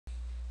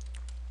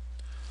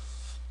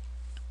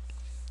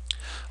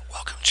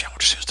Welcome,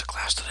 challenge students, to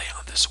class today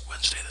on this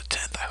Wednesday the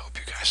 10th. I hope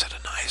you guys had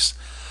a nice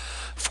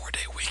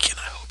 4-day weekend.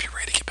 I hope you're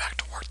ready to get back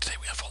to work today.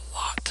 We have a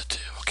lot to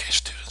do, okay,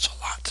 students, a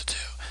lot to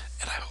do.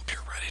 And I hope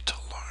you're ready to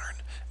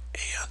learn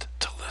and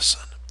to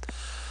listen.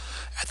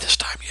 At this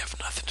time, you have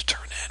nothing to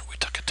turn in.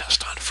 We took a test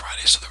on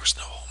Friday, so there was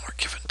no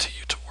homework given to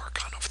you to work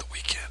on over the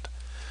weekend.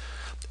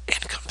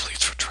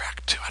 Incompletes for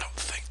track 2. I don't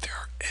think there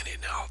are any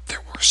now.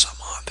 There were some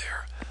on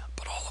there,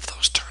 but all of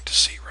those turned to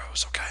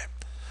zeros, okay?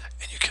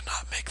 And you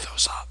cannot make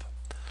those up.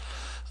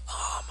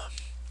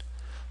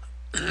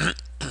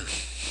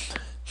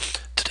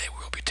 Today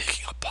we will be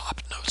taking a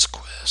pop notes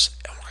quiz,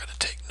 and we're going to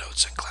take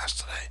notes in class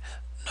today.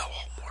 No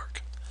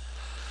homework.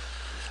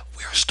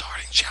 We are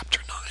starting chapter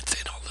 9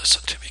 today. Now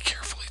listen to me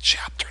carefully.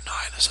 Chapter 9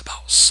 is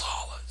about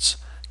solids,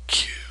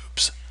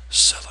 cubes,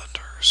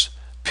 cylinders,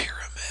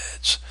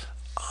 pyramids,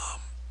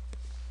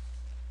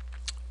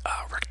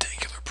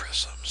 rectangular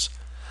prisms.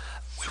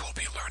 We will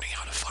be learning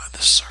how to find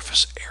the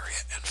surface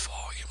area and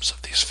volumes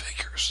of these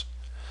figures.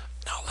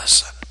 Now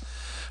listen.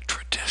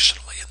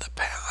 Traditionally in the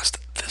past,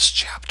 this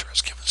chapter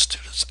has given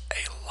students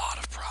a lot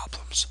of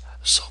problems,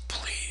 so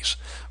please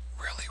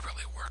really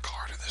work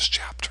hard in this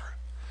chapter.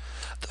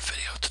 The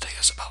video today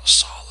is about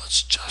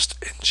solids just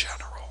in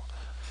general.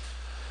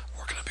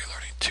 We're going to be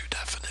learning 2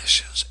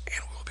 definitions,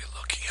 and we'll be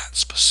looking at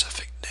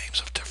specific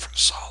names of different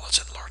solids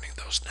and learning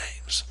those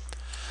names.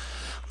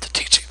 The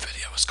teaching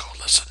video is called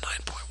Lesson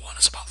 9.1.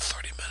 It's about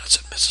 30 minutes,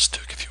 and Mrs.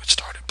 Duke, if you would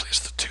start it, please,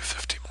 the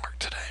 2:50 mark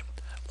today.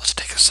 Let's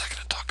take a second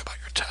and talk about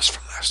your test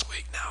from last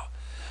week now.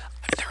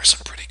 I mean, there were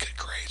some pretty good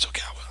grades,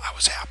 okay? I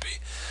was happy.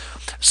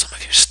 Some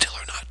of you still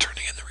are not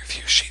turning in the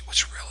review sheet,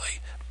 which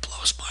really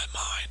blows my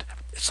mind.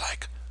 It's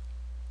like,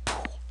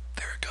 pooh,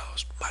 there it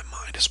goes. My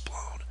mind is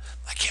blown.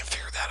 I can't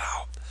figure that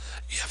out.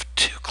 You have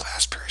 2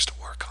 class periods to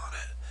work on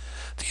it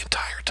the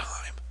entire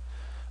time.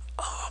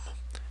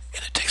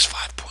 And it takes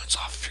 5 points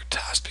off of your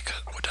test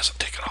because, well, it doesn't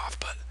take it off,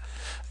 but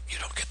you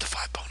don't get the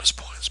 5 bonus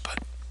points, but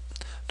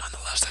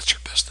nonetheless, that's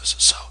your business.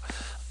 So,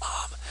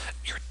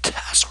 your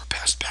tests were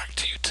passed back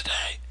to you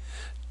today.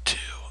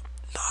 Do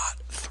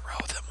not throw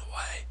them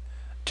away.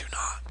 Do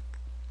not.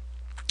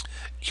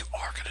 You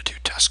are going to do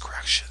test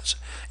corrections,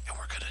 and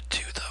we're going to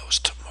do those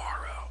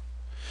tomorrow.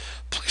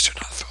 Please do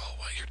not throw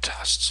away your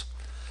tests.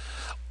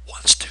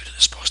 One student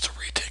is supposed to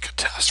retake a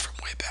test from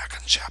way back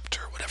on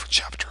whatever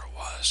chapter it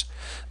was.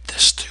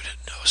 This student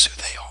knows who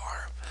they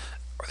are,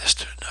 or this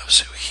student knows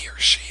who he or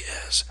she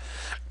is.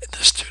 And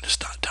this student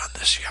has not done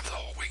this. You have the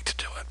whole week to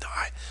do it. Now,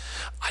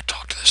 I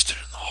talked to this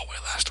student in the hallway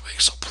last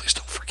week, so please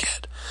don't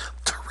forget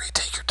to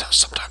retake your test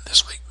sometime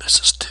this week.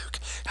 Mrs. Duke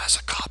has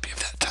a copy of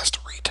that test to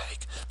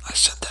retake. I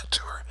sent that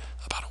to her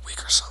about a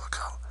week or so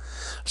ago.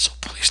 So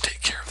please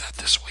take care of that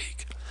this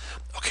week.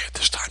 Okay, at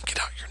this time, get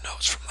out your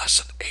notes from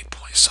lesson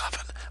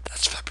 8.7.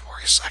 That's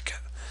February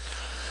 2nd.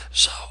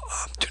 So,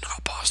 do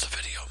not pause the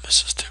video,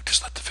 Mrs. Duke.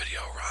 Just let the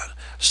video run.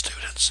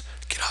 Students,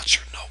 get out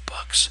your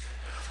notebooks.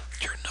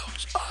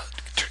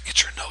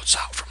 Get your notes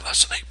out from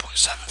lesson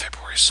 8.7,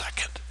 February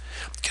 2nd.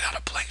 Get out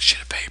a blank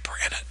sheet of paper,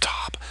 and at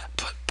top,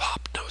 put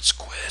Pop Notes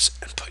Quiz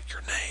and put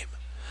your name.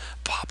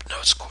 Pop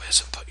Notes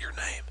Quiz and put your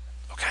name.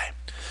 Okay?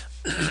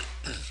 And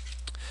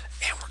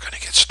we're going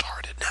to get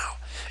started now.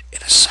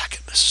 In a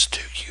second, Mrs.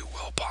 Duke, you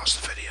will pause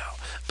the video,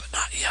 but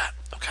not yet,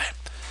 okay?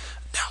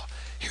 Now,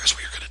 here's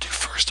what you're going to do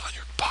first on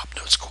your Pop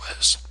Notes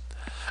Quiz.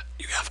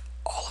 You have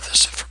all of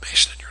this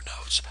information in your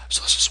notes.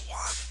 So this is 1,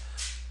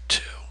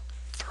 2,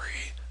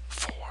 3,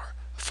 4,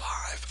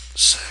 5,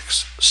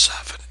 6,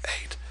 7,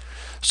 8.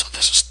 So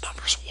this is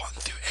numbers 1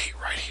 through 8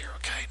 right here,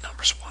 okay?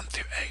 Numbers 1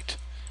 through 8.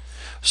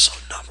 So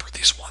number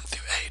these 1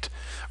 through 8.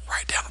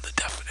 Write down the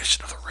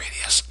definition of the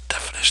radius,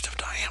 definition of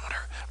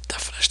diameter,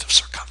 definition of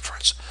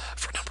circumference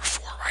for number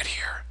 4 right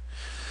here.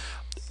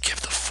 Give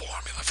the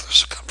formula for the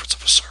circumference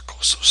of a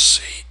circle. So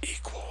C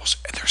equals,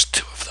 and there's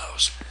 2 of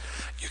those.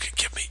 You can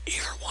give me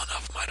either one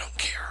of them, I don't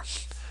care.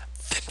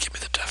 Then give me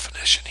the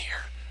definition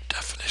here.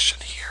 Definition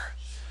here.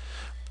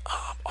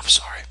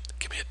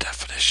 Give me a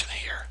definition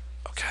here.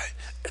 Okay?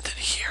 And then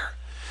here,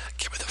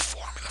 give me the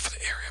formula for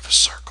the area of a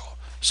circle.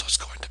 So it's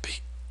going to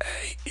be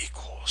A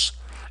equals,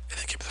 and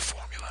then give me the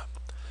formula.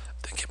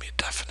 Then give me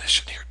a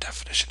definition here,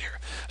 definition here.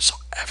 So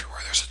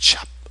everywhere there's a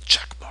check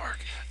mark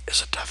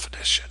is a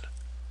definition.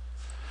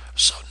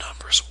 So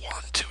numbers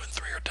 1, 2, and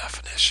 3 are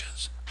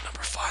definitions.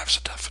 Number 5 is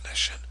a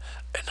definition.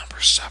 And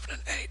numbers 7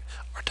 and 8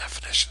 are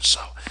definitions.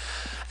 So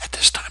at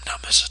this time now,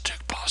 Mrs.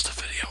 Duke, pause the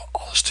video.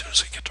 All the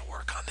students can get to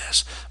work on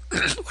this.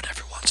 When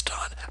everyone's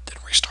done, then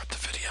restart the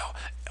video,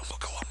 and we'll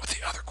go on with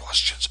the other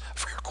questions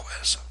for your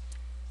quiz.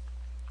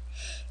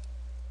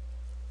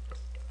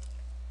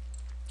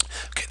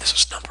 Okay, this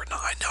is number 9.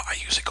 Now, I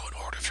usually go in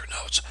order of your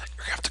notes.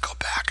 You're going to have to go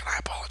back, and I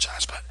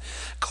apologize, but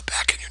go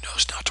back in your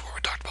notes now to where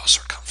we talked about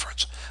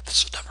circumference.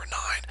 This is number 9.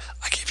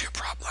 I gave you a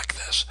problem like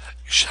this.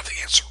 You should have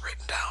the answer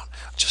written down.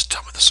 Just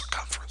tell me the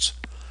circumference.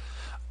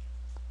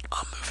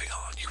 I'm moving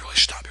on. You really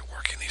should not be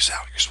working these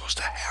out. You're supposed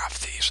to have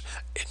these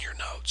in your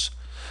notes.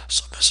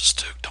 So, Mrs.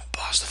 Duke, don't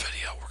pause the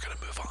video. We're going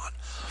to move on.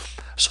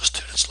 So,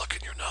 students, look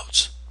in your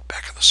notes.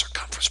 Back in the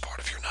circumference part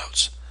of your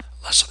notes.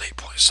 Lesson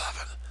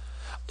 8.7.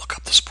 Look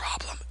up this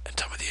problem and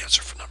tell me the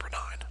answer for number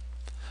 9.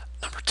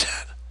 Number 10.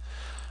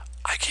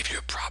 I gave you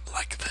a problem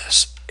like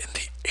this in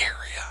the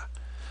area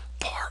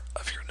part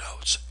of your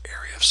notes,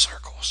 area of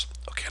circles.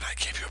 Okay, and I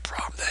gave you a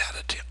problem that had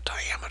a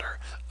diameter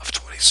of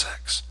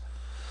 26.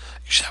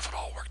 You should have it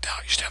all worked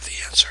out. You should have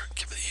the answer.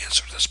 Give me the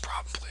answer to this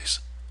problem, please.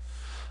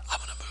 I'm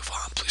going to move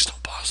on. Please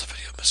don't pause the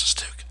video, Mrs.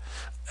 Duke.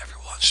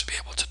 Everyone should be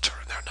able to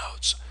turn their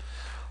notes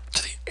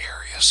to the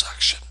area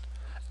section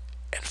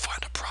and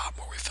find a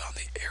problem where we found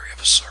the area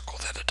of a circle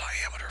that had a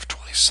diameter of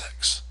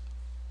 26.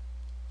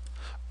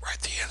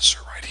 Write the answer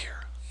right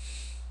here.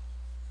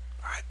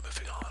 Alright,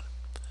 moving on.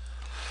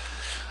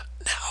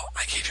 Now,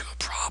 I gave you a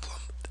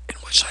problem in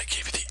which I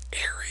gave you the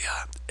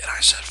area, and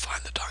I said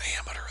find the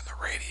diameter and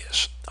the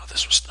radius. Now,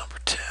 this was number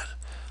 10.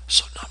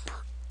 So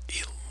number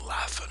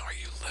 11, are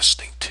you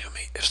listening to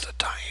me, is the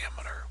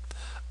diameter.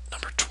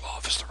 Number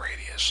 12 is the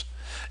radius.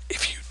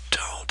 If you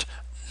don't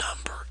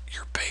number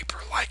your paper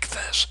like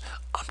this,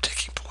 I'm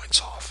taking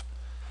points off.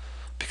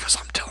 Because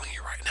I'm telling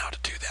you right now to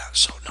do that.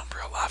 So number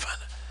 11,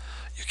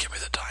 you give me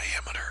the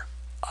diameter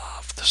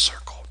of the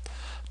circle.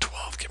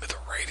 12, give me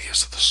the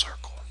radius of the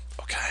circle.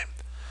 Okay?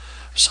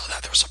 So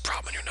that there was a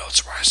problem in your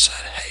notes where I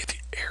said, hey,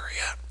 the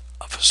area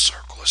of a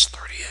circle is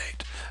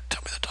 38.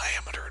 Tell me the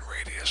diameter and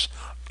radius.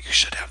 You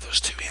should have those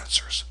two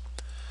answers.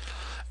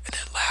 And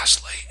then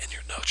lastly, in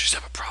your notes, you should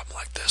have a problem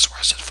like this where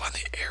I said find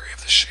the area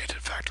of the shaded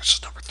vector. This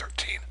is number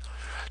 13.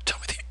 Tell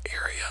me the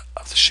area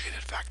of the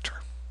shaded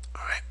vector.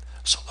 Alright?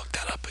 So look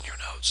that up in your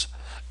notes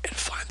and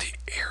find the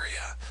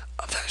area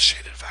of that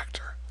shaded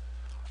vector.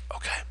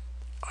 Okay?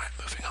 Alright,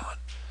 moving on.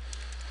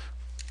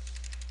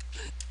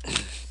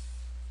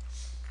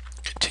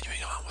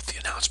 Continuing on with the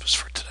announcements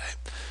for today.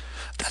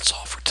 That's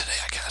all for today,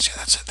 I guess. Yeah,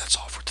 that's it. That's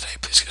all for today.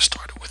 Please get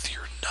started with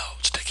your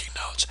notes, taking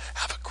notes.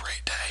 Have a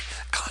great day.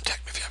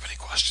 Contact me if you have any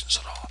questions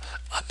at all.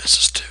 I'm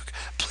Mrs. Duke.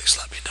 Please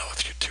let me know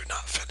if you do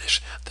not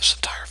finish this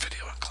entire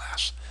video in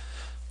class.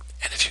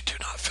 And if you do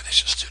not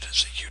finish it,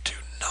 students, you do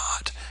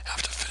not